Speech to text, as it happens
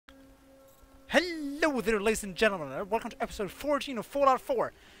Hello there, ladies and gentlemen, and welcome to episode 14 of Fallout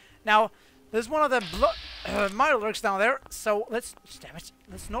 4. Now, there's one of the Mirelurks down there, so let's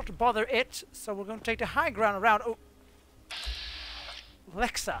not bother it. So we're going to take the high ground around. Oh,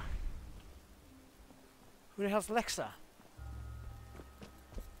 Lexa. Who the hell's Lexa?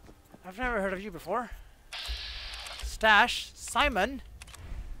 I've never heard of you before. Stash, Simon.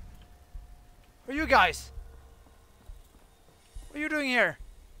 Who are you guys? What are you doing here?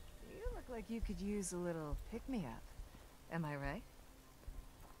 You look like you could use a little pick-me-up. Am I right?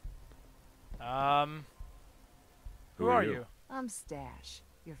 Who are you? I'm Stash,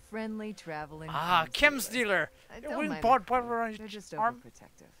 your friendly traveling. Chems dealer. Don't mind Bought them. around They're just arm.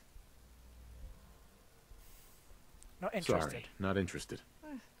 overprotective. Not interested. Sorry, not interested.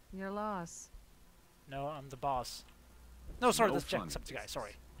 Your loss. No, I'm the boss. No, sorry, No that's fun. Jacksepticeye.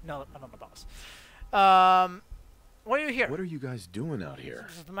 Sorry. No, I'm not the boss. Why are you here? What are you guys doing out here?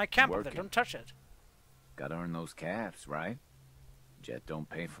 This is my camp over there. Working. Don't touch it. Gotta earn those calves, right? Jet don't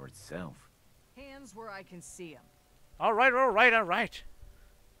pay for itself. Hands where I can see them. All right, all right, all right.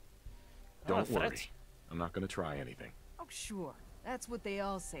 Not a Don't threat. worry. I'm not gonna try anything. Oh, sure. That's what they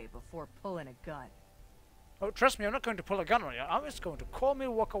all say before pulling a gun. Oh, trust me, I'm not going to pull a gun on you. I'm just going to call me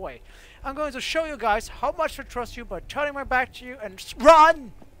and walk away. I'm going to show you guys how much I trust you by turning my back to you and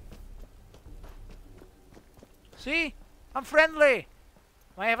run! See? I'm friendly.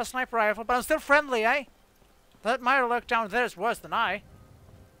 I have a sniper rifle, but I'm still friendly, eh? That Mirelurk down there is worse than I.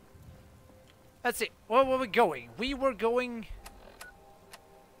 Let's see. Where were we going? We were going...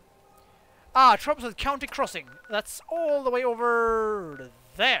 Troubles at County Crossing. That's all the way over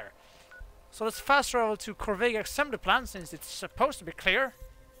there. So let's fast travel to Corvega Assembly Plant since it's supposed to be clear.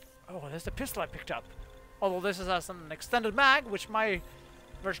 Oh, there's the pistol I picked up. Although this has an extended mag, which my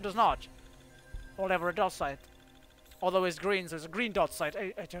version does not. Or whatever a dot sight. Although it's green, so it's a green dot sight.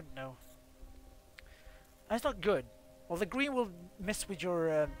 I don't know. That's not good. Well, the green will mess with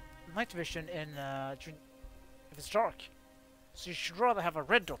your night vision if it's dark. So you should rather have a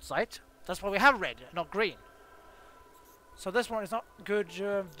red dot sight. That's why we have red, not green. So this one is not good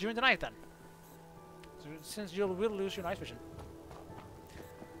during the night then. So, since you will lose your night vision.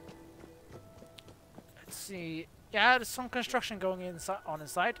 Let's see. Yeah, there's some construction going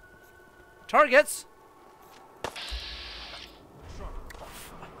inside. Targets!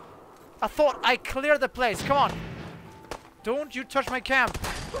 I thought I cleared the place. Come on. Don't you touch my camp.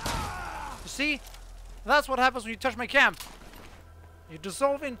 You see? That's what happens when you touch my camp. You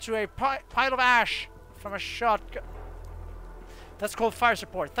dissolve into a pile of ash from a shotgun. That's called fire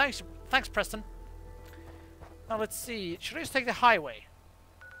support. Thanks, Preston. Now let's see. Should I just take the highway?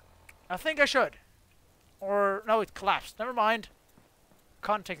 I think I should. Or no, it collapsed. Never mind.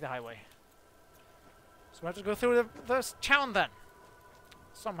 Can't take the highway. So we have to go through this town then.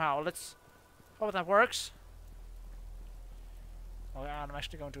 Somehow, let's hope that works. Oh, yeah, I'm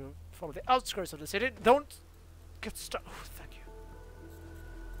actually going to follow the outskirts of the city. Don't get stuck. Oh, thank you.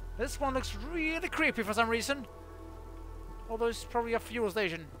 This one looks really creepy for some reason. Although it's probably a fuel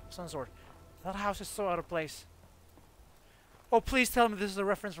station of some sort. That house is so out of place. Oh, please tell me this is a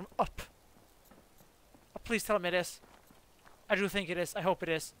reference from Up. Oh, please tell me it is. I do think it is. I hope it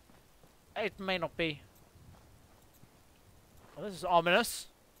is. It may not be. Well, this is ominous.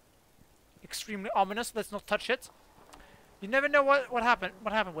 Extremely ominous. Let's not touch it. You never know what happened.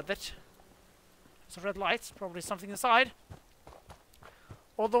 What happened with it? It's a red light. Probably something inside.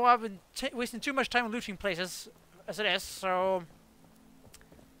 Although I've been wasting too much time looting places as it is, so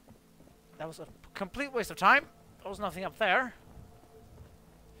that was a complete waste of time. There was nothing up there.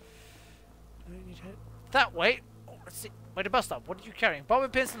 We need to head that way. Oh, let's see. By the bus stop. What are you carrying? Bobby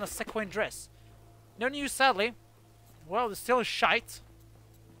pins and a sequin dress. No news, sadly. Well, there's still shite.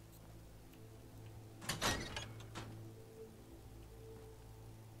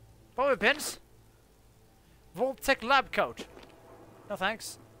 Bobby pins. Voltec lab coat. No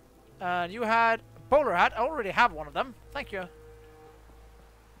thanks. And you had a bowler hat. I already have one of them. Thank you.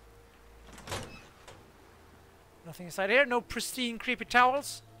 Nothing inside here. No pristine creepy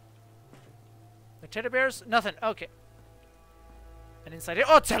towels. No teddy bears. Nothing. Okay. And inside here.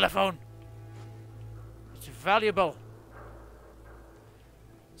 Oh, telephone. It's valuable.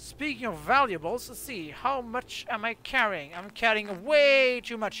 Speaking of valuables, let's see. How much am I carrying? I'm carrying way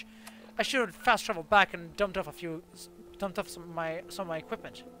too much. I should have fast traveled back and dumped off some of my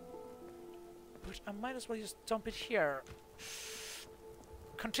equipment. But I might as well just dump it here.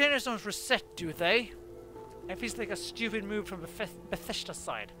 Containers don't reset, do they? It feels like a stupid move from Bethesda's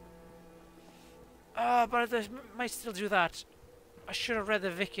side. But they might still do that. I should have read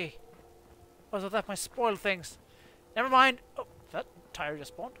the wiki. Although that might spoil things. Never mind. Oh, that tire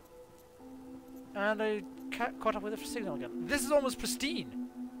just spawned. And I caught up with the signal again. This is almost pristine.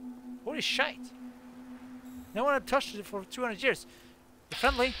 Holy shite. No one had touched it for 200 years. You're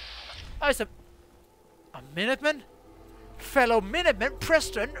friendly. Oh, it's a Minuteman? Fellow Minuteman,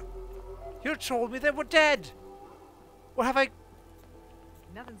 Preston? You told me they were dead. What have I...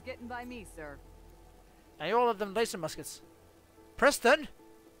 Nothing's getting by me, sir. Now all of them laser muskets. Preston?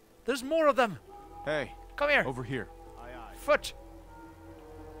 There's more of them. Hey, Come here. over here. Aye, aye. Foot.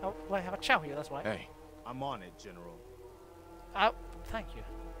 Oh, well, I have a chow here, that's why. Hey, I'm on it, General. Oh, thank you.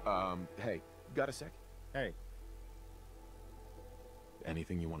 Hey, got a sec? Hey,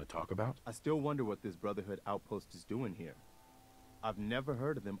 Anything you want to talk about? I still wonder what this Brotherhood outpost is doing here. I've never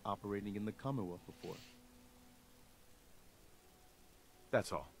heard of them operating in the Commonwealth before.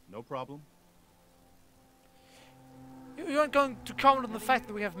 That's all. No problem. You aren't going to comment on the fact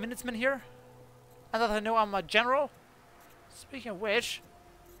that we have Minutemen here? And that I know I'm a general? Speaking of which,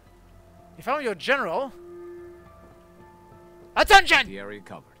 if I'm your general... Attention! The area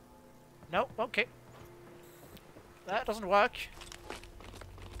covered. No, okay. That doesn't work.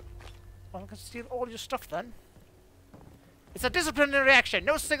 Well, I'm gonna steal all your stuff then. It's a disciplinary action.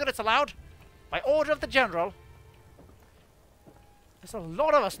 No cigarettes allowed. By order of the general. There's a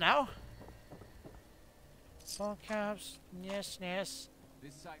lot of us now. Ball caps. Yes, yes.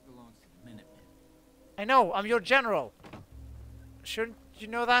 This site belongs to the Minutemen. I know, I'm your general. Shouldn't you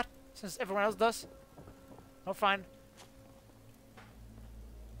know that? Since everyone else does? Oh, fine.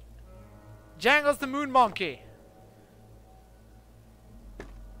 Jangles the moon monkey.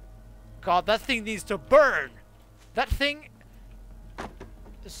 God, that thing needs to burn. That thing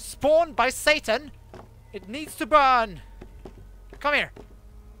is spawned by Satan. It needs to burn. Come here.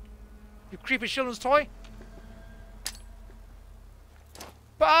 You creepy children's toy.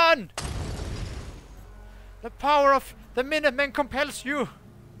 Burn! The power of the Minutemen compels you.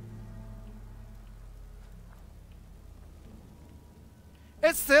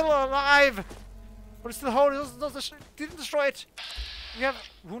 It's still alive. But it's still holding. Didn't destroy it. We have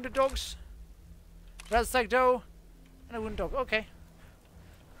wounded dogs. Razak doe. And a wounded dog. Okay.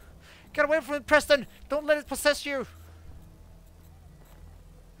 Get away from it, Preston. Don't let it possess you.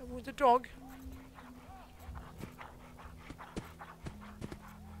 A wounded dog.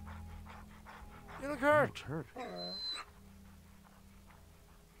 You look hurt. Hurt.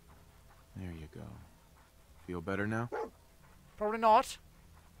 There you go. Feel better now? Probably not.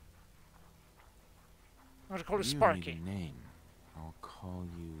 I'm gonna call you You Sparky. need a name. I'll call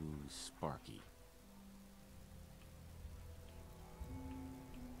you Sparky.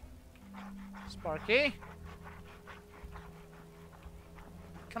 Sparky?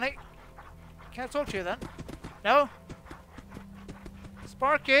 Can I talk to you then? No?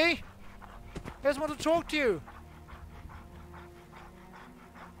 Sparky? I just want to talk to you.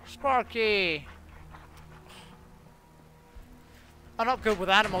 Sparky. I'm not good with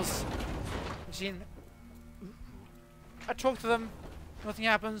animals. You've seen. I talk to them, nothing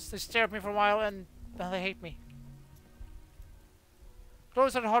happens, they stare at me for a while and then they hate me.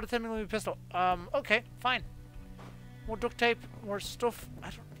 Close at a hard 10mm pistol. Okay, fine. More duct tape, more stuff.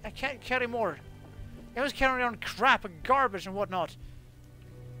 I can't carry more. I was carrying around crap and garbage and whatnot.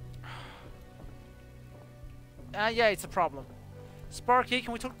 Yeah, it's a problem. Sparky,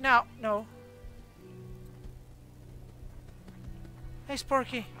 can we talk now? No. Hey,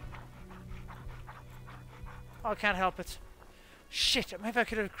 Sparky. Oh, I can't help it. Shit, maybe I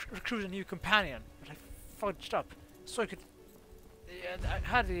could have recruited a new companion, but I fudged up. So I could... I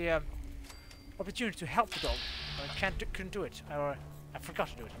had the opportunity to help the dog, but I couldn't do it. Or I forgot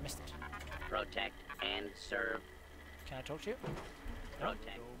to do it, I missed it. Protect and serve. Can I talk to you? Protect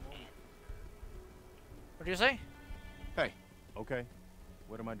and... What do you say? Hey, okay.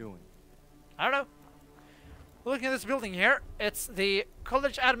 What am I doing? I don't know. Looking at this building here, it's the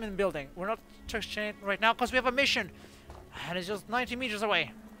college admin building. We're not touching it right now because we have a mission. And it's just 90 meters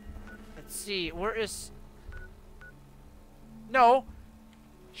away. Let's see, where is... No!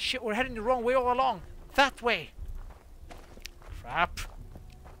 Shit, we're heading the wrong way all along. That way! Crap.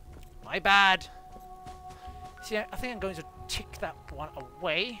 My bad. See, I think I'm going to tick that one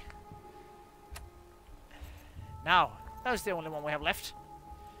away. Now, that's the only one we have left.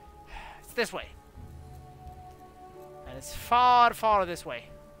 It's this way. And it's far, far this way.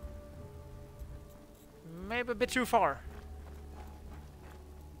 Maybe a bit too far.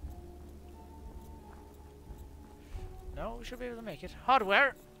 No, we should be able to make it.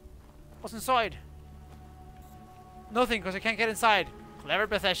 Hardware? What's inside? Nothing, because I can't get inside. Clever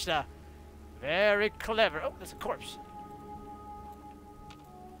Bethesda. Very clever. Oh, there's a corpse.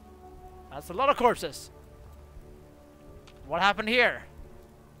 That's a lot of corpses. What happened here?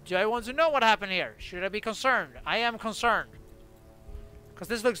 Do I want to know what happened here? Should I be concerned? I am concerned. Because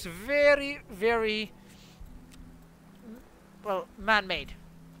this looks very, very... well, man-made.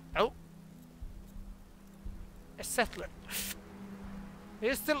 Oh. A settler.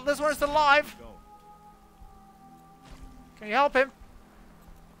 He's still... this one's still alive. Can you help him?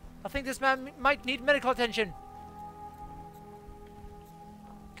 I think this man might need medical attention.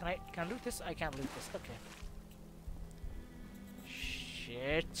 Can I loot this? I can't loot this. Okay.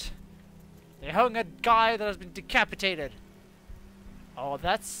 Shit. They hung a guy that has been decapitated. Oh,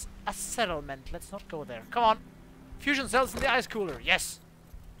 that's a settlement. Let's not go there. Come on. Fusion cells in the ice cooler. Yes.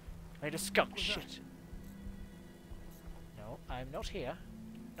 Made a scum. Shit. No, I'm not here.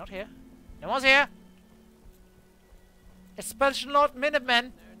 Not here. No one's here. Especially not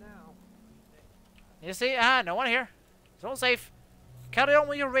Minutemen. You see? No one here. It's all safe. Carry on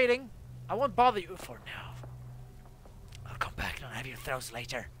with your raiding. I won't bother you for now. I'll come back and have your throws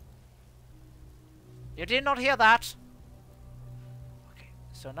later. You did not hear that. Okay,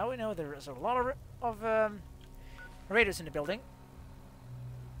 so now we know there is a lot of raiders in the building.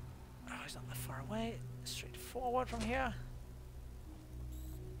 Oh, he's not that far away. Straight forward from here.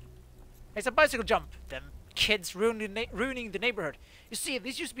 It's a bicycle jump. Them kids ruining the neighborhood. You see,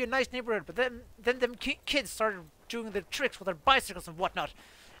 this used to be a nice neighborhood, but then them kids started doing the tricks with their bicycles and whatnot,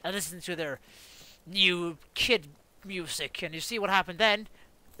 and listening to their new kid music. And you see what happened then?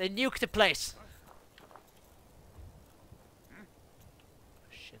 They nuked the place.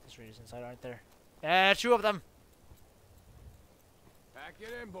 Shit, there's raiders inside, aren't there? Yeah, 2 of them. Pack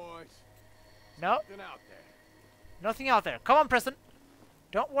it in, boys. No, Nothing out there. nothing out there. Come on, Preston.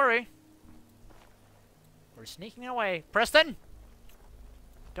 Don't worry. We're sneaking away. Preston!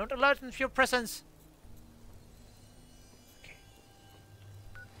 Don't alert them to your presence. Okay.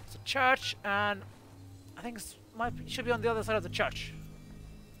 It's a church, and I think it should be on the other side of the church.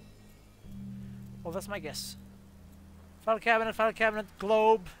 Well, that's my guess. File cabinet,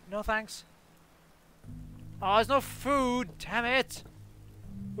 globe. No thanks. Oh, there's no food. Damn it.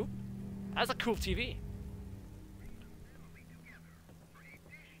 Ooh, that's a cool TV.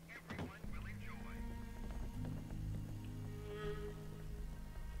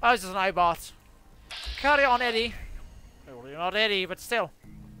 Oh, it's just an iBot. Carry on, Eddie. Well, you're not Eddie, but still.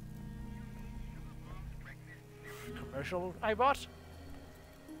 Commercial iBot?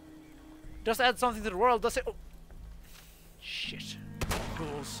 Just add something to the world, does it? Oh. Shit.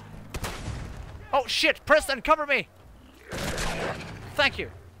 Ghouls. Oh, shit! Preston, cover me! Thank you.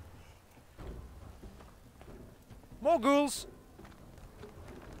 More ghouls.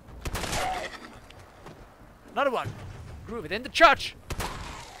 Another one. Grew within the church.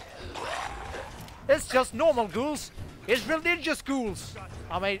 It's just normal ghouls. It's religious ghouls.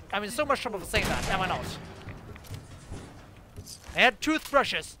 I'm in so much trouble for saying that, am I not? They had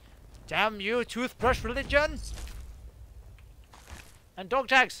toothbrushes. Damn you, toothbrush religion. And dog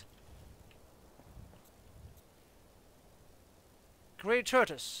tags. Grey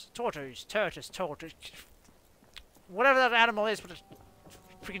tortoise. Tortoise. Whatever that animal is with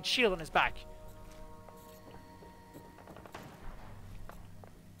a freaking shield on his back.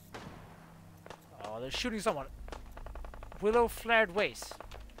 Oh, they're shooting someone. Willow flared waste.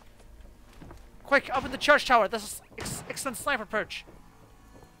 Quick, up in the church tower. This is excellent sniper perch.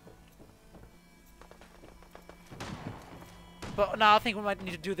 But now I think we might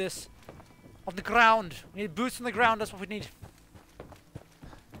need to do this on the ground. We need boots on the ground. That's what we need.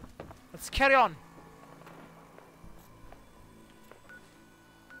 Let's carry on.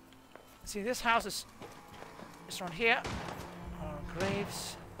 See, this house is around here.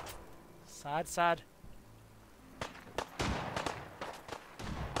 Graves. Sad, sad.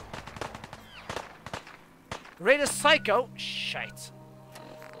 Raider Psycho. Shite.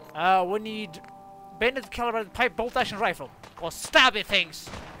 We need bayonet calibrated pipe bolt action rifle. Or stabby things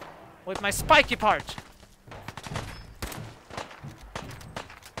with my spiky part.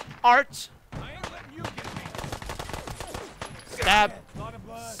 Art. Stab.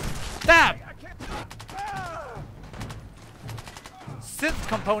 Stab. Synth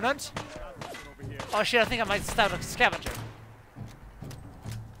component. Oh shit, I think I might stab a scavenger.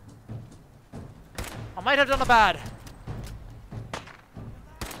 I might have done a bad.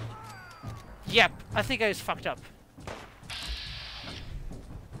 Yep, I think I was fucked up.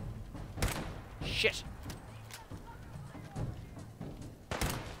 Shit.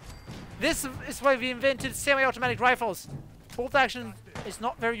 This is why we invented semi-automatic rifles. Bolt action is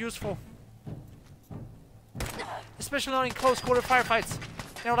not very useful. Especially not in close quarter firefights.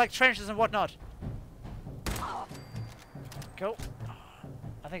 You know, like trenches and whatnot. Go.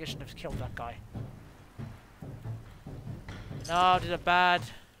 I think I shouldn't have killed that guy. No, did a bad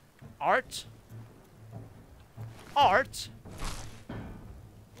Art? Art?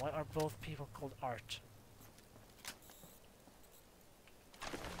 Why are both people called Art?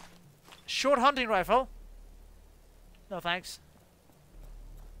 Short hunting rifle? No thanks.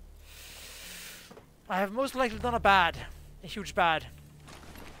 I have most likely done a huge bad.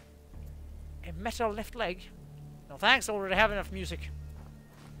 A metal left leg? No thanks, I already have enough music.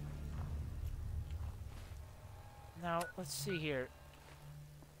 Now, let's see here.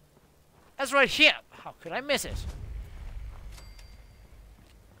 That's right here! How could I miss it?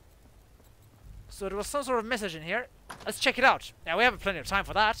 So there was some sort of message in here. Let's check it out. Now, we have plenty of time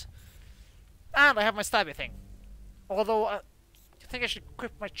for that. And I have my stabby thing. Although, I think I should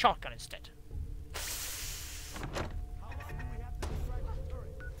equip my shotgun instead.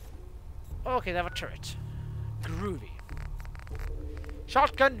 Okay, they have a turret. Groovy.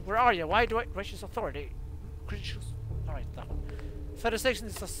 Shotgun, where are you? Why do I... Gracious authority. Gracious... Alright, that one. 36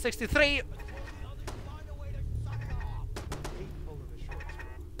 is a 63.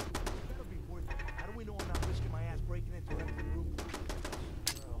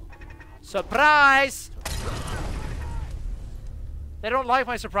 Surprise! They don't like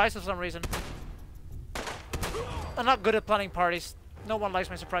my surprise for some reason. I'm not good at planning parties. No one likes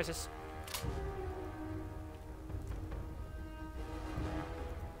my surprises.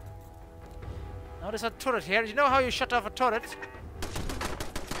 Now there's a turret here. You know how you shut off a turret?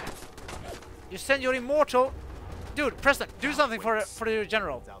 You send your immortal... Dude, Preston, do something for your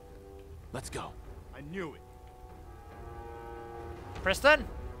general. Let's go. I knew it. Preston?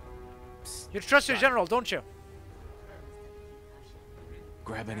 You trust your general, don't you?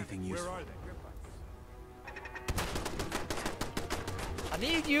 Grab anything useful. I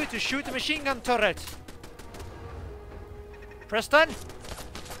need you to shoot the machine gun turret. Preston?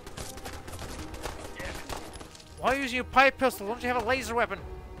 Why are you using a pipe pistol? Don't you have a laser weapon?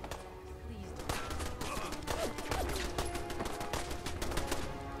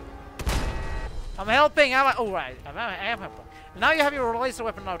 I'm helping. Oh right, I am helping. Now you have your laser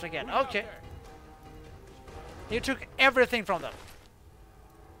weapon out again. Okay. You took everything from them.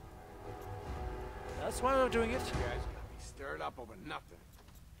 That's why we're doing it. You guys gonna be stirred up over nothing.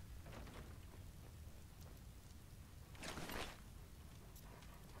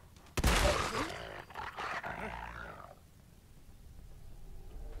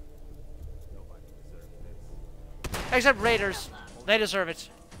 Except Raiders. They deserve it.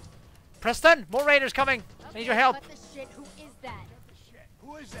 Preston, more Raiders coming. I need your help. What the shit? Who is that?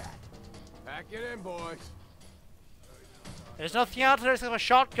 Who is that? Pack it in, boys. There's nothing out there except a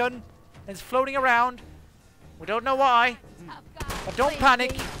shotgun. It's floating around. We don't know why. Tough guy. But don't Wait,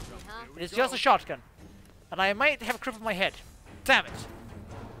 panic. baby, huh? It's just a shotgun. And I might have a cripple on my head. Damn it.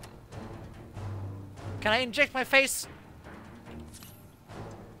 Can I inject my face?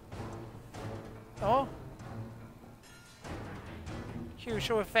 Oh? Huge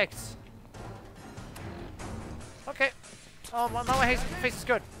show effects. Okay. Oh, well, now my face is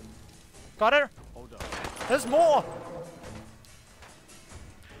good. Got her? Hold up. There's more!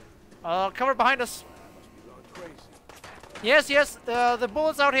 Cover behind us. Yes, yes, the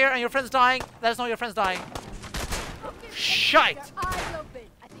bullets out here and your friend's dying. That's not your friend's dying. Shite! Eyes open.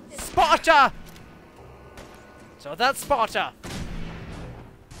 I think this Sparta! So that's Sparta.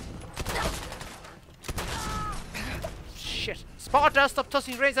 Shit. Sparta, stop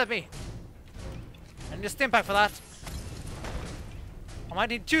tossing grenades at me. I need a stim pack for that. I might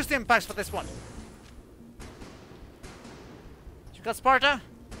need 2 stim packs for this one. You got Sparta?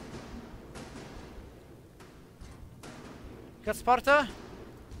 You got Sparta?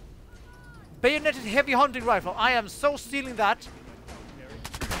 Bayoneted heavy hunting rifle. I am so stealing that.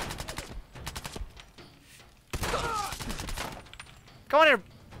 Come on here.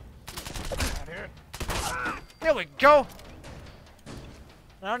 There we go.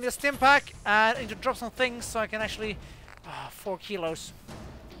 Now I need a stim pack and I need to drop some things so I can actually... 4 kilos.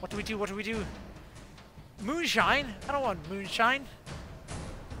 What do we do? What do we do? Moonshine? I don't want moonshine.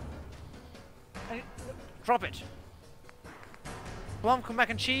 Drop it. Plum mac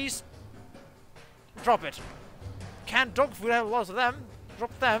and cheese. Drop it. Canned dog food, I have lots of them.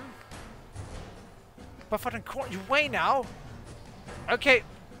 Drop them. Buffet and corn. You weigh now? Okay.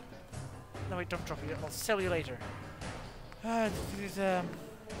 No, wait, don't drop it. I'll sell you later. Might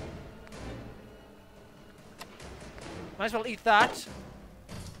as well eat that.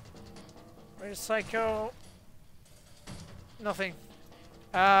 Where's Psycho? Nothing.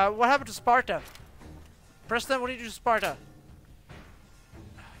 What happened to Sparta? Preston, what did you do to Sparta?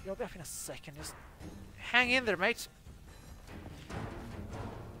 You'll be up in a second. Just hang in there, mate.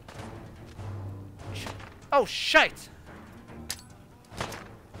 Oh, shite!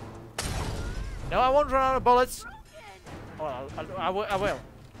 No, I won't run out of bullets. Oh, I will.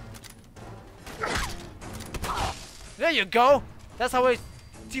 There you go. That's how I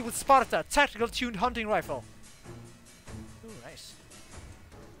deal with Sparta. Tactical tuned hunting rifle. Ooh, nice.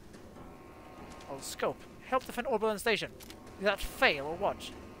 Oh, scope. Help defend orbital station. Did that fail or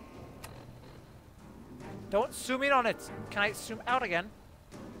what? Don't zoom in on it. Can I zoom out again?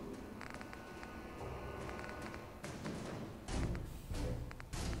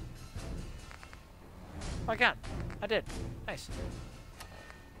 I can. I did. Nice.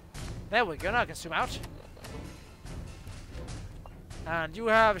 There we go. Now I can zoom out. And you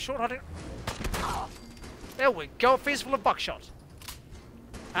have a short hunting. There we go. Face full of buckshot.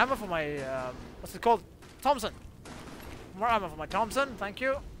 Ammo for my what's it called? Thompson. More ammo for my Thompson. Thank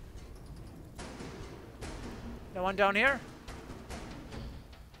you. No one down here.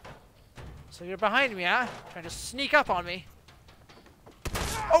 So you're behind me, huh? Trying to sneak up on me.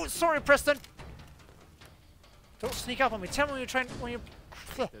 Oh, sorry, Preston. Don't sneak up on me. Tell me when you're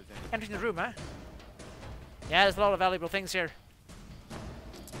entering the room, huh? Yeah, there's a lot of valuable things here.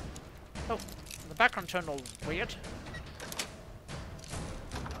 Oh, the background turned all weird.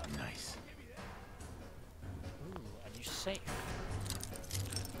 Oh, nice. Ooh, a new safe.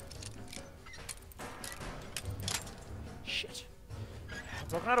 Shit.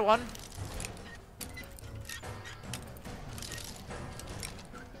 Broken out of one.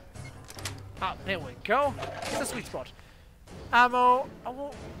 Ah, there we go. It's the sweet spot. Ammo. I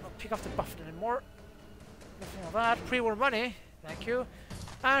won't pick off the buff anymore. Nothing of that. Pre-war money. Thank you.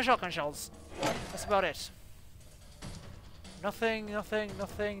 And shotgun shells. That's about it. Nothing.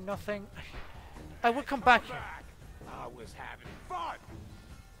 I will come back here. I was having fun.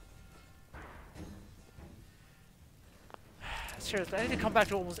 Seriously, I need to come back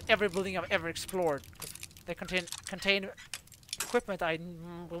to almost every building I've ever explored. They contain equipment I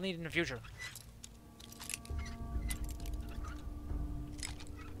will need in the future.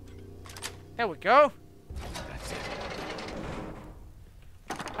 There we go. That's it.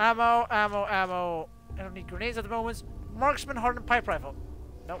 Ammo. I don't need grenades at the moment. Marksman hardened pipe rifle.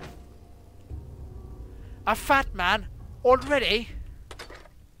 Nope. A fat man already.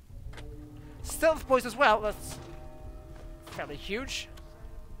 Stealth boys as well. That's fairly huge.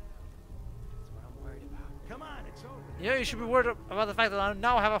 That's what I'm worried about. Come on, it's over. Yeah, you should be worried about the fact that I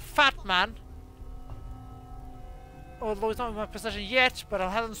now have a fat man. Although it's not in my possession yet, but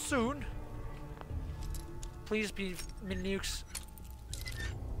I'll have him soon. Please be mini nukes.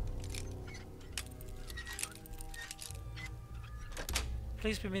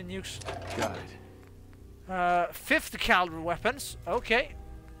 Please be mini nukes. Got it. 5th caliber weapons. Okay.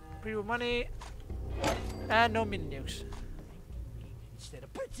 Pre-war money. And no mini nukes. Instead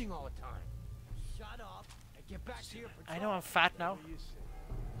of bitching all the time. Shut up and get back to your patrol. I know I'm fat now. Whatever you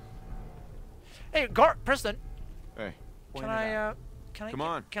say. Hey, Preston. Hey. Can point it I, out. can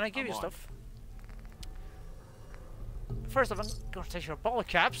on, I give I'm you on. stuff? First off, I'm going to take your ball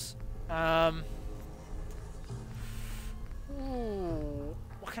caps. Ooh,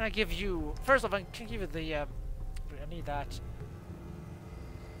 what can I give you? First off, I can give you the, I need that.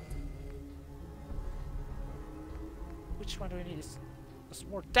 Which one do I need? It's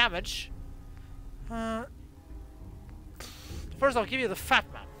more damage. First I'll give you the Fat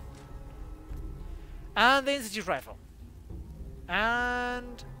Man. And the Institute Rifle.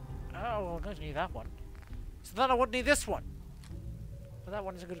 And... oh, I'm going to need that one. So then I wouldn't need this one. But that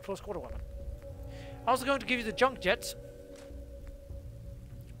one is a good close quarter weapon. I'm also going to give you the Junk Jet.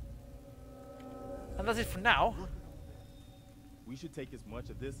 And that's it for now. We should take as much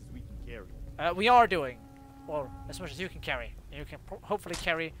of this as we can carry. We are doing. Well, as much as you can carry. You can hopefully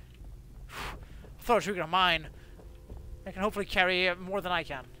carry... throw a trigger on mine. I can hopefully carry more than I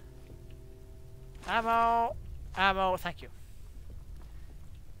can. Ammo. Ammo. Thank you.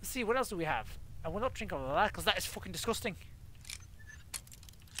 Let's see, what else do we have? I will not drink all of that, because that is fucking disgusting.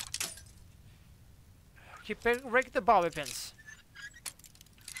 Keep break the bobby pins.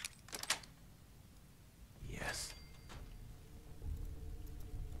 Yes.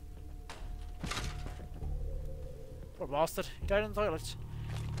 Poor bastard. He died in the toilet.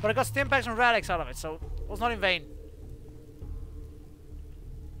 But I got stimpaks and radix out of it, so it was not in vain.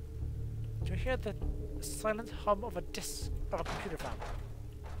 Do you hear the silent hum of a computer fan?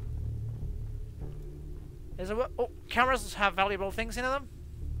 Is it oh, cameras have valuable things in them?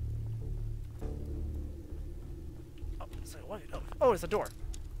 Oh, so what? Oh, it's a door.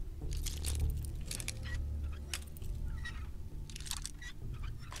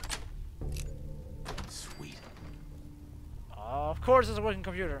 Sweet. Of course, it's a working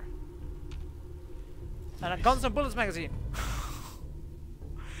computer. And a Guns and Bullets magazine.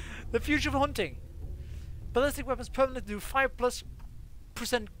 The future of hunting. Ballistic weapons permanently do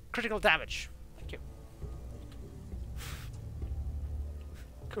 5+% critical damage. Thank you.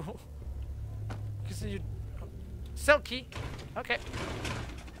 Cool. Continue. Cell key. Okay.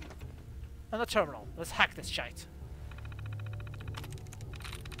 And the terminal. Let's hack this shite.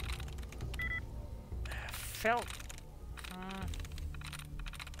 Felt.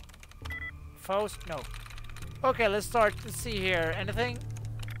 Foes? No. Okay, let's start. Let's see here. Anything?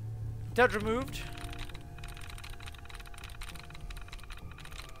 Dud removed.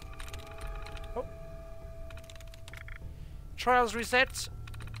 Oh. Trials reset.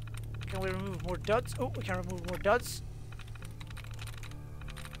 Can we remove more duds? Oh, we can remove more duds.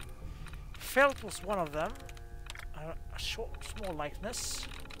 Felt was one of them. A short, small likeness.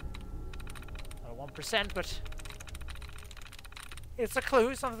 1%, but it's a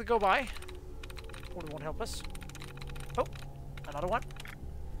clue, something to go by. Probably won't help us. Oh, another one.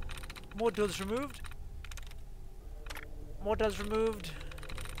 More duds removed. More duds removed.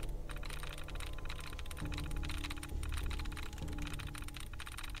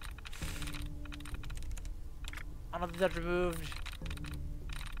 Another dud removed.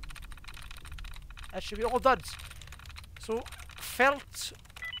 That should be all duds. So, felt.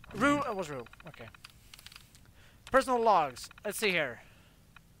 Rule? It was rule. Okay. Personal logs. Let's see here.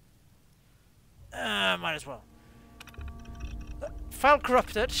 Might as well. File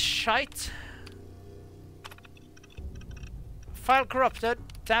corrupted. Shite. File corrupted.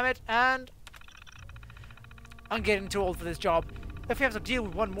 Damn it. And I'm getting too old for this job. If we have to deal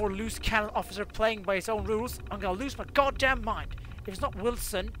with one more loose cannon officer playing by his own rules, I'm gonna lose my goddamn mind. If it's not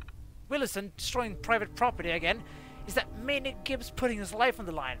Willison destroying private property again, is that Maynard Gibbs putting his life on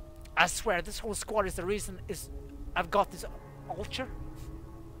the line. I swear, this whole squad is the reason I've got this ulcer.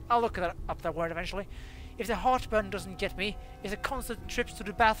 I'll look up that word eventually. If the heartburn doesn't get me, it's a constant trips to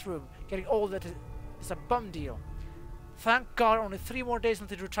the bathroom. Getting old is a bum deal. Thank God, only 3 more days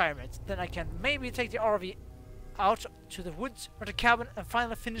until retirement. Then I can maybe take the RV out to the woods or the cabin and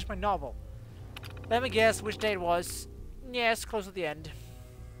finally finish my novel. Let me guess which day it was. Yes, close to the end.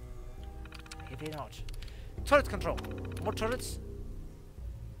 Maybe not. Turret control. More turrets.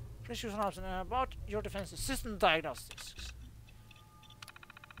 Please use an option about your defense system diagnostics.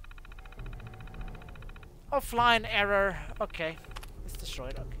 Offline error. Okay. It's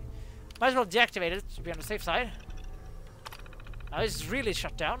destroyed. Okay. Might as well deactivate it to be on the safe side. Now it's really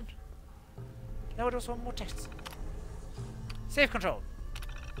shut down. Now it was one more text. Safe control.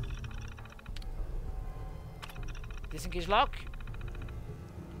 Disengage lock.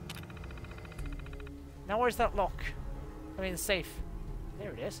 Now where's that lock? I mean safe.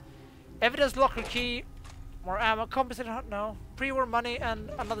 There it is. Evidence locker key. More ammo. Compensated hot. No. Pre-war money and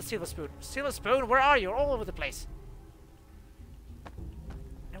another silver spoon. Silver spoon? Where are you? You're all over the place.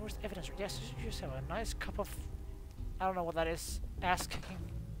 Now where's the evidence? Yes, you just have a nice cup of... I don't know what that is. Ass kicking.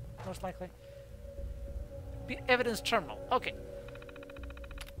 Most likely. Evidence terminal. Okay.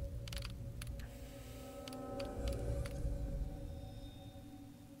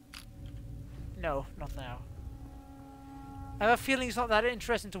 No, not now. I have a feeling it's not that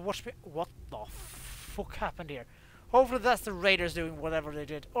interesting to watch me. What the fuck happened here? Hopefully that's the raiders doing whatever they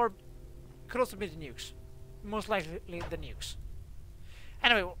did. Or could also be the nukes. Most likely the nukes.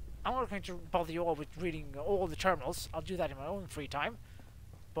 Anyway, I'm not going to bother you all with reading all the terminals. I'll do that in my own free time.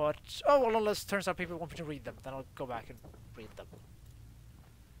 But, oh well, unless it turns out people want me to read them. Then I'll go back and read them.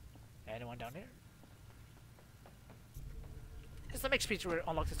 Anyone down here? Is the next speed to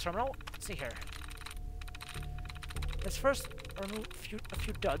unlock the terminal? Let's see here. Let's first remove a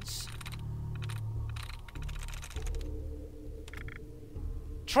few duds.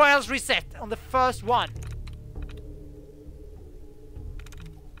 Trials reset on the first one.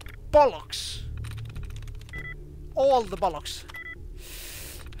 Bollocks. All the bollocks.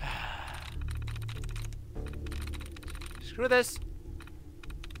 Screw this.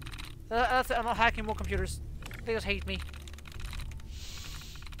 That's it. I'm not hacking more computers. They just hate me.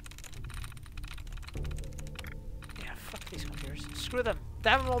 Yeah, fuck these computers. Screw them.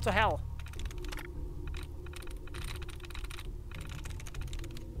 Damn them all to hell.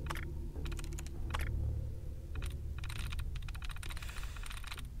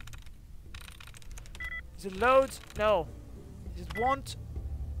 Is it loads? No. Is it want?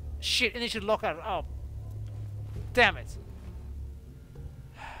 Shit, initial lockout. Oh. Damn it.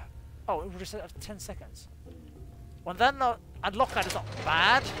 Oh, it reset after 10 seconds. Well then, lockout is not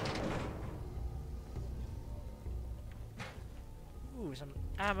bad. Ooh, some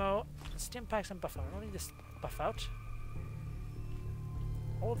ammo, stim packs and buff out. I don't need this buff out.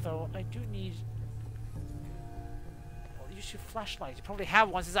 Although, I do need... Well, use your flashlight. You probably have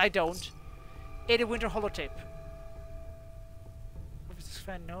one since I don't. 80 winter holotape. This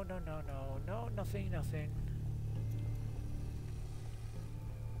fan? No, no, no, no, no, nothing, nothing.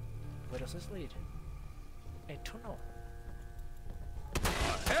 Where does this lead? A tunnel.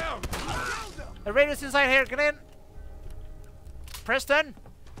 The raiders inside here, get in! Preston!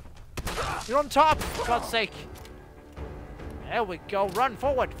 You're on top, for God's sake! There we go, run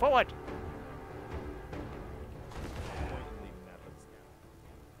forward, forward!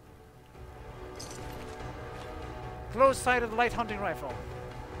 Close sight of the light hunting rifle.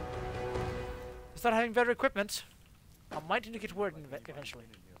 Start having better equipment. I might need to get word eventually.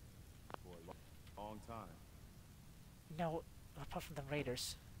 For a long time. No, apart from the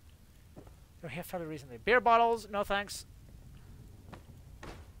raiders. They're here fairly recently. Beer bottles, no thanks.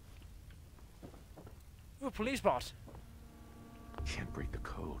 Ooh, police bot. Can't break the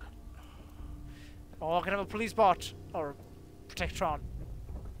code. Oh, I can have a police bot or Protectron.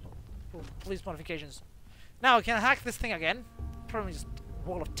 Ooh, police modifications. Now, can I hack this thing again? Probably just a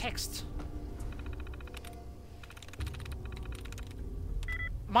wall of text.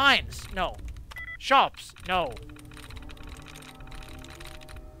 Mines, no. Shops, no.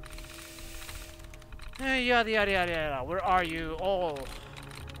 Yada yada yada yada. Where are you all?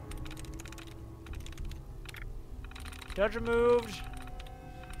 Judge removed.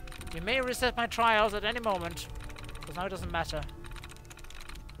 You may reset my trials at any moment, because now it doesn't matter.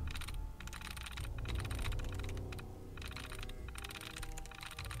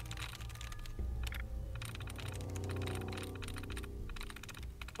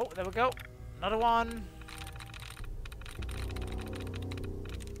 Oh, there we go. Another one.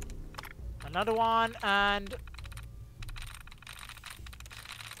 Another one, and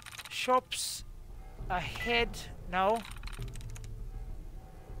shops ahead. No.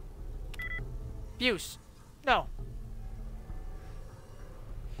 Views. No.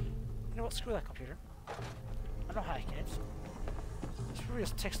 You know what? Screw that computer. I'm not hacking it. There's probably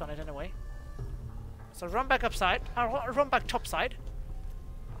just text on it anyway. So run back upside. Run back topside.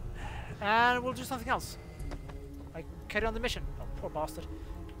 And we'll do something else. I carry on the mission. Oh, poor bastard.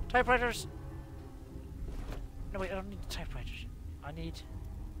 Typewriters. No, wait, I don't need typewriters. I need...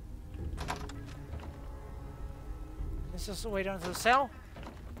 This is the way down to the cell.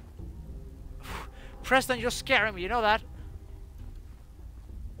 Preston, you're scaring me, you know that?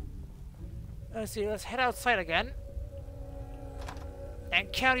 Let's see, let's head outside again.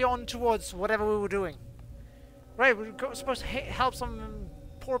 And carry on towards whatever we were doing. Right, we're supposed to help some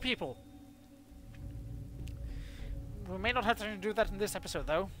poor people. We may not have to do that in this episode,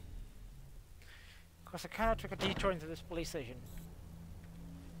 though. Because I cannot take a detour into this police station.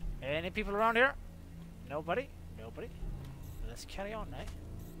 Any people around here? Nobody? Nobody? Let's carry on, eh?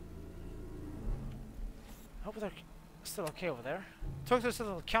 I hope they're still okay over there. Took this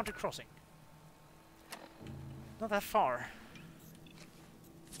little county crossing. Not that far.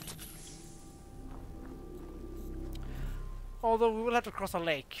 Although we will have to cross a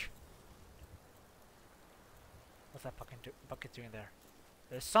lake. What's that bucket doing there?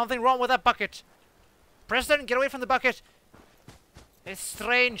 There's something wrong with that bucket! Preston, get away from the bucket! It's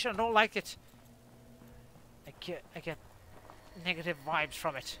strange, I don't like it. I get negative vibes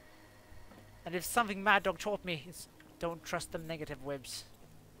from it. And if something Mad Dog taught me, it's don't trust them negative webs.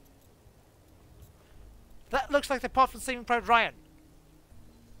 That looks like the part from Saving Private Ryan.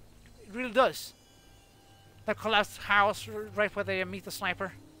 It really does. That collapsed house right where they meet the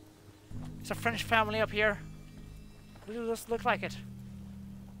sniper. It's a French family up here. It really does look like it.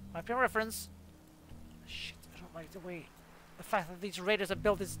 Might be a reference. Shit, I don't like the way... The fact that these raiders have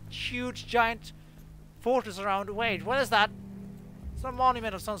built this huge, giant fortress around... Wait, what is that? It's a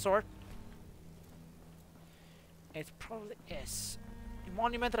monument of some sort. It probably is. A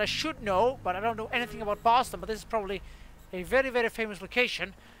monument that I should know, but I don't know anything about Boston, but this is probably a very, very famous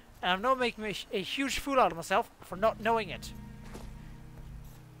location. And I'm not making a huge fool out of myself for not knowing it.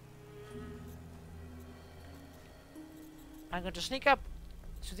 I'm going to sneak up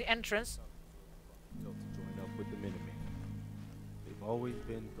to the entrance. To join up with the Minutemen. They've always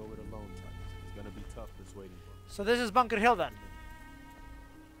been go-it-alone types. It's gonna be tough persuading them. So this is Bunker Hill then.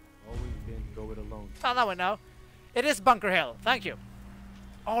 Always been go-it-alone. Oh, now we know. It is Bunker Hill. Thank you.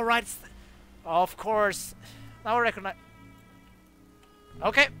 All right. Of course. Now I recognize.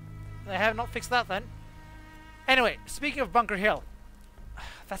 Okay. They have not fixed that then. Anyway, speaking of Bunker Hill,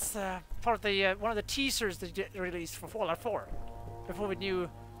 that's part of the one of the teasers they released for Fallout 4 before we knew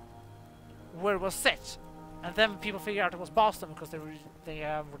where it was set, and then people figured out it was Boston because they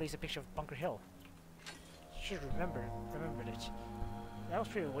released a picture of Bunker Hill. Should remembered it. That was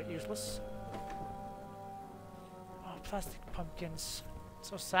pretty useless. Oh, plastic pumpkins.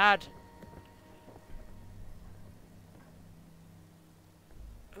 So sad.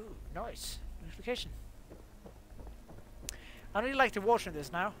 Ooh, nice. Notification. I really like the water in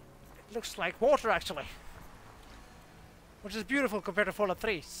this now. It looks like water actually. Which is beautiful compared to Fallout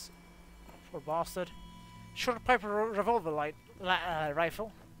 3's. Poor bastard. Short pipe revolver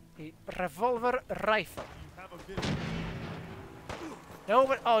rifle. A revolver rifle. No,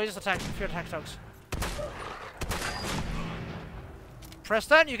 but oh, he just attacked. Fear attack dogs.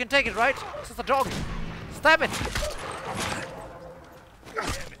 Preston, you can take it, right? It's just a dog. Stab it.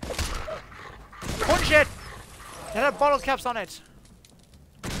 Punch it. It had bottle caps on it.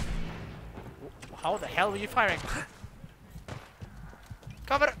 How the hell were you firing?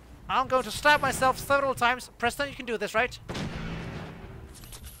 Cover. I'm going to stab myself several times. Preston, you can do this, right?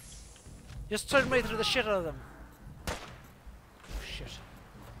 Just turn me through the shit out of them. Oh, shit.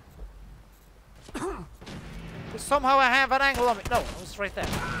 But somehow I have an angle on me. No, it was right there.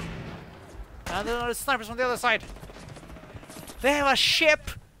 And then there's snipers from the other side. They have a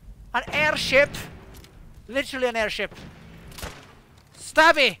ship! An airship! Literally an airship.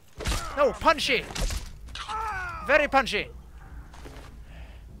 Stabby! No, punchy! Very punchy.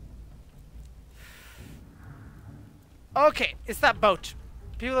 Okay, it's that boat.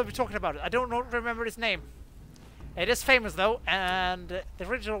 People have been talking about it. I don't remember its name. It is famous though, and the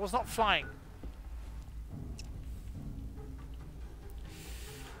original was not flying.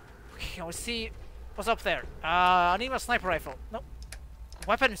 Okay, can we see what's up there? I need my sniper rifle. No.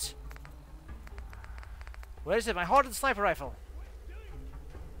 Weapons. Where is it? My hardened sniper rifle.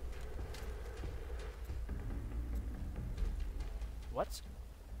 What?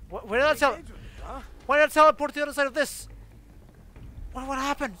 Where did I tell? Why did I teleport to the other side of this? What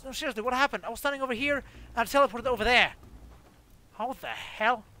happened? No, seriously, what happened? I was standing over here and I teleported over there. How the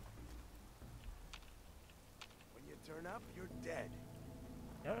hell? When you turn up, you're dead.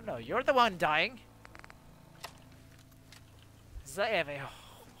 No, you're the one dying. I have a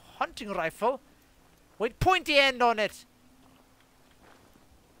hunting rifle with pointy end on it.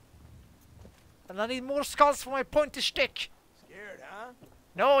 And I need more skulls for my pointy stick. Scared, huh?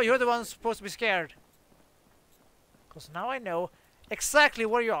 No, you're the one supposed to be scared. Because now I know exactly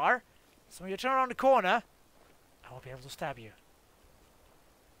where you are. So when you turn around the corner, I won't be able to stab you.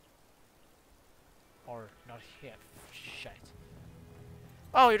 Or not here. Shite.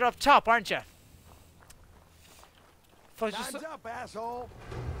 Oh, you're up top, aren't you? Time's up, asshole.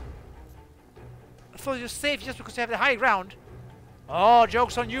 I thought you're safe just because you have the high ground. Oh,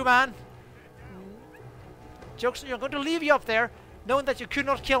 joke's on you, man. Joke's on you. I'm going to leave you up there, knowing that you could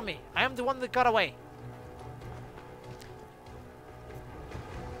not kill me. I am the one that got away.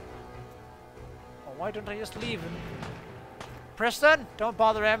 Oh, why don't I just leave him? Preston, don't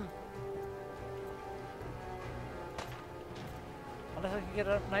bother him. Unless I can get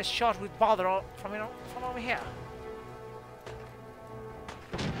a nice shot with bother from over here.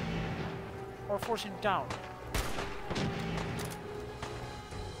 Or force him down.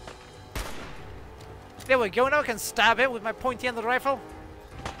 There we go, now I can stab him with my pointy end of the rifle.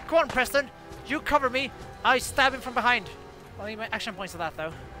 Go on, Preston. You cover me. I stab him from behind. I need my action points for that,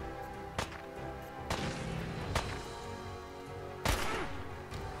 though.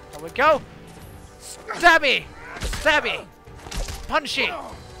 There we go. Stabby! Stabby! Punchy!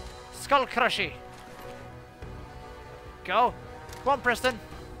 Skull crushy. Go. Go on, Preston.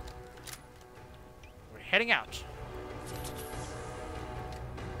 We're heading out.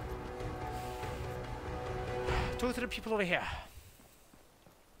 Two or three people over here.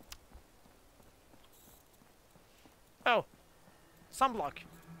 Oh, sunblock,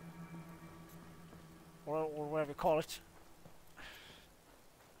 or whatever you call it.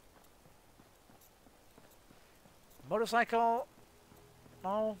 Motorcycle.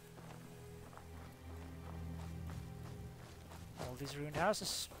 No. All these ruined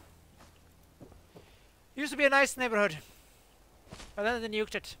houses. Used to be a nice neighborhood, but then they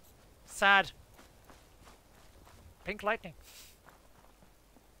nuked it. Sad. Pink lightning.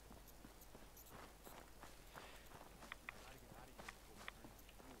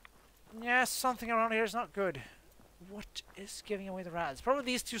 Yes, something around here is not good. What is giving away the rads? Probably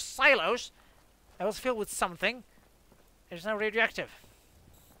these two silos that was filled with something. It's now radioactive.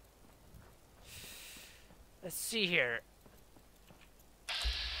 Let's see here.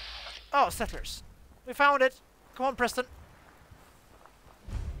 Oh, settlers. We found it. Come on, Preston.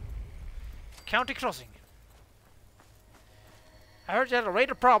 County crossing. I heard you had a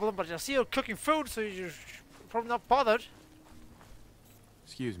radar problem, but I see you cooking food, so you're probably not bothered.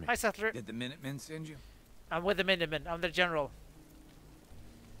 Excuse me. Hi, settler. Did the Minutemen send you? I'm with the Minutemen. I'm the general.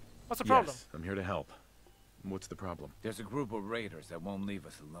 What's the problem? Yes, I'm here to help. What's the problem? There's a group of raiders that won't leave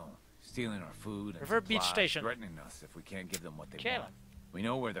us alone, stealing our food and River Beach supplies, Station. threatening us if we can't give them what they Kill want. 'em. We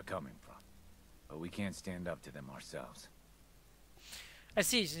know where they're coming from, but we can't stand up to them ourselves. I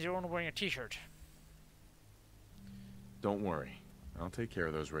see, since you're only wearing a t-shirt. Don't worry. I'll take care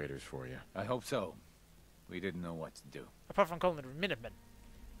of those raiders for you. I hope so. We didn't know what to do. Apart from calling it Minutemen.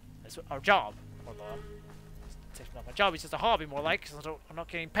 That's our job. Although, it's not my job, it's just a hobby more like, 'cause I'm not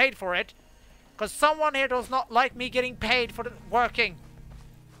getting paid for it. Because someone here does not like me getting paid for the working.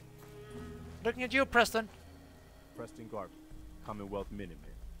 Looking at you, Preston. Preston Garvey, Commonwealth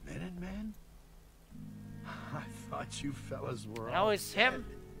Minutemen. Minutemen? I thought you fellas were Now all it's dead. him,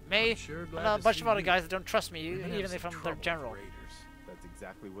 me, I'm sure glad and a to bunch see of other you. guys that don't trust me, We've been even having if some I'm their trouble, general. Raiders. That's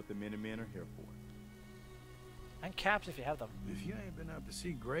exactly what the Minutemen are here for. And caps if you have them. If you ain't been up to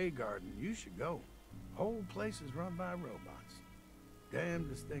see Grey Garden, you should go. Whole place is run by robots.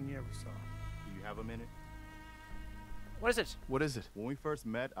 Damnedest thing you ever saw. Do you have a minute? What is it? What is it? When we first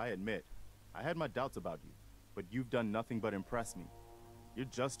met, I admit, I had my doubts about you, but you've done nothing but impress me. You're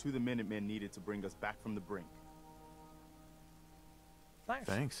just who the Minutemen needed to bring us back from the brink. Thanks.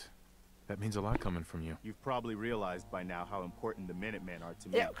 Thanks. That means a lot coming from you. You've probably realized by now how important the Minutemen are to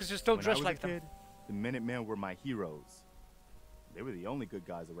me. Yeah, because you're still When I dressed was like a them. kid, the Minutemen were my heroes. They were the only good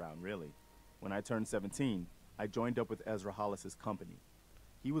guys around, really. When I turned 17, I joined up with Ezra Hollis's company.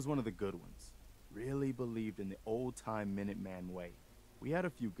 He was one of the good ones. Really believed in the old-time Minuteman way. We had a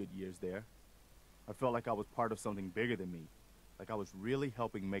few good years there. I felt like I was part of something bigger than me. Like I was really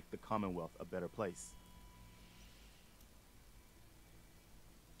helping make the Commonwealth a better place.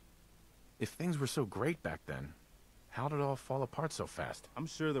 If things were so great back then, how did it all fall apart so fast? I'm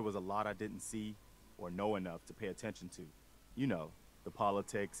sure there was a lot I didn't see or know enough to pay attention to. You know, the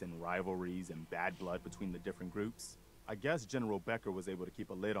politics and rivalries and bad blood between the different groups. I guess General Becker was able to keep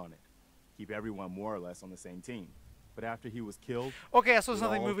a lid on it, keep everyone more or less on the same team. But after he was killed, Okay, I saw it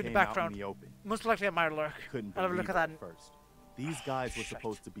something all moving in came the out background. the open. Most likely a Mirelurk. Couldn't I'll have a believe look it at that. first. These guys were Shite.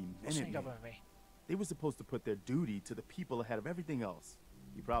 supposed to be Sneak up Minutemen. on me. They were supposed to put their duty to the people ahead of everything else.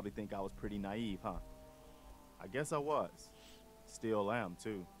 You probably think I was pretty naive, huh? I guess I was. Still am,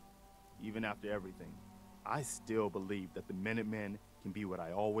 too. Even after everything, I still believe that the Minutemen can be what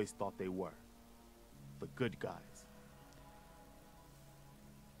I always thought they were. The good guys.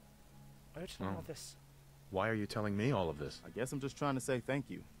 Why don't you know Oh. this? Why are you telling me all of this? I guess I'm just trying to say thank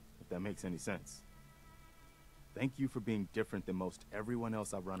you, if that makes any sense. Thank you for being different than most everyone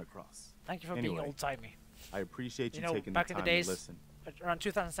else I've run across. Thank you for being Anyway, old-timey. I appreciate you You know, taking back the in the time days- to listen. Around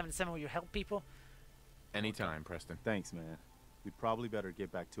 2077 when you help people. Anytime, Preston. Thanks, man. We'd probably better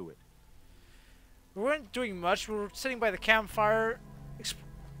get back to it. We weren't doing much. We were sitting by the campfire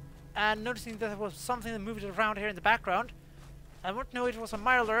and noticing that there was something that moved around here in the background. I wouldn't know if it was a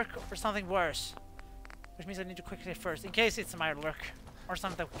Mirelurk or something worse. Which means I need to quickly first, in case it's a Mirelurk or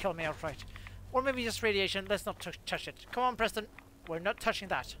something that will kill me outright. Or maybe just radiation. Let's not touch it. Come on, Preston. We're not touching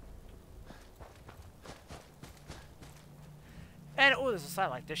that. And oh, there's a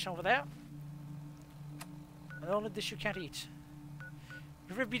satellite dish over there. The only dish you can't eat.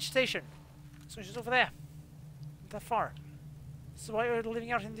 River Beach Station. So she's over there. Not that far. So why are you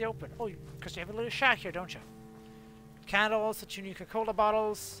living out in the open? Oh, because you have a little shack here, don't you? Candles, 2 Nuka-Cola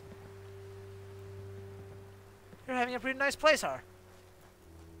bottles. You're having a pretty nice place, huh?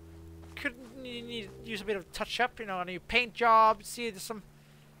 Couldn't you need use a bit of touch-up, you know, a new paint job? See, there's some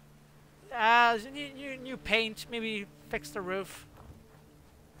new paint. Maybe fix the roof.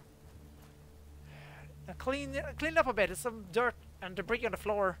 Clean up a bit. There's some dirt and debris on the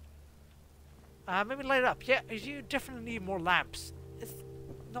floor. Maybe light it up. Yeah, you definitely need more lamps. It's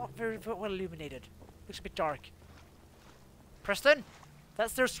not very well illuminated. Looks a bit dark. Preston,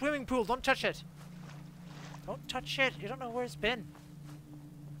 that's their swimming pool. Don't touch it. Don't touch it. You don't know where it's been.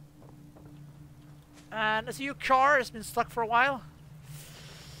 And I see your car has been stuck for a while.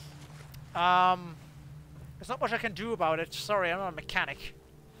 There's not much I can do about it. Sorry, I'm not a mechanic.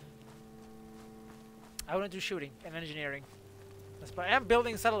 I want to do shooting and engineering. But I am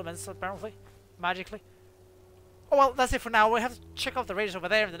building settlements, apparently. Magically. Oh well, that's it for now. We'll have to check out the raiders over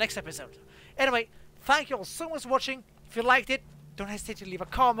there in the next episode. Anyway, thank you all so much for watching. If you liked it, don't hesitate to leave a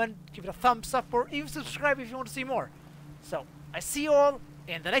comment, give it a thumbs up, or even subscribe if you want to see more. So, I see you all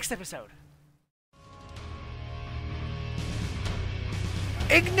in the next episode.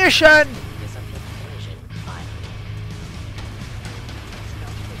 Ignition!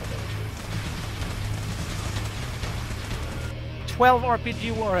 12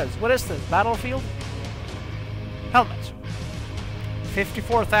 RPG warheads. What is this? Battlefield? Helmet.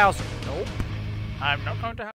 54,000. Nope. I'm not going to have